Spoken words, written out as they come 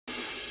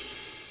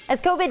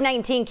As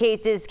COVID-19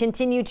 cases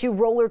continue to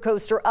roller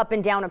coaster up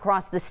and down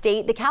across the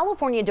state, the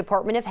California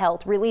Department of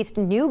Health released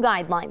new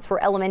guidelines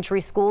for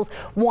elementary schools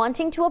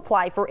wanting to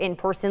apply for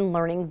in-person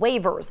learning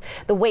waivers.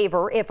 The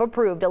waiver, if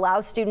approved,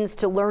 allows students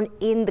to learn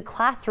in the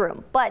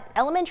classroom. But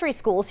elementary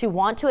schools who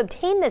want to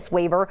obtain this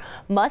waiver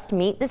must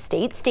meet the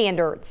state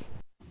standards.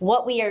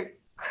 What we are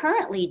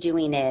currently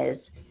doing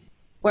is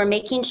we're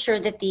making sure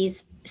that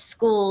these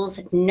schools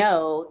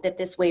know that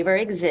this waiver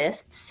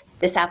exists,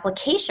 this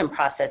application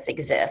process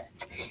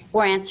exists.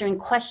 We're answering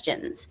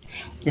questions.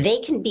 They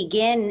can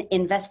begin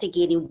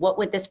investigating what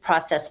would this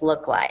process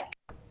look like.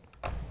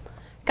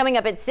 Coming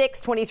up at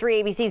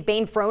 6:23, ABC's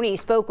Bain Froney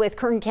spoke with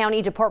Kern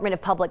County Department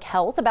of Public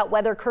Health about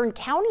whether Kern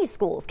County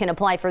schools can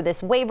apply for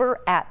this waiver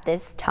at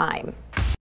this time.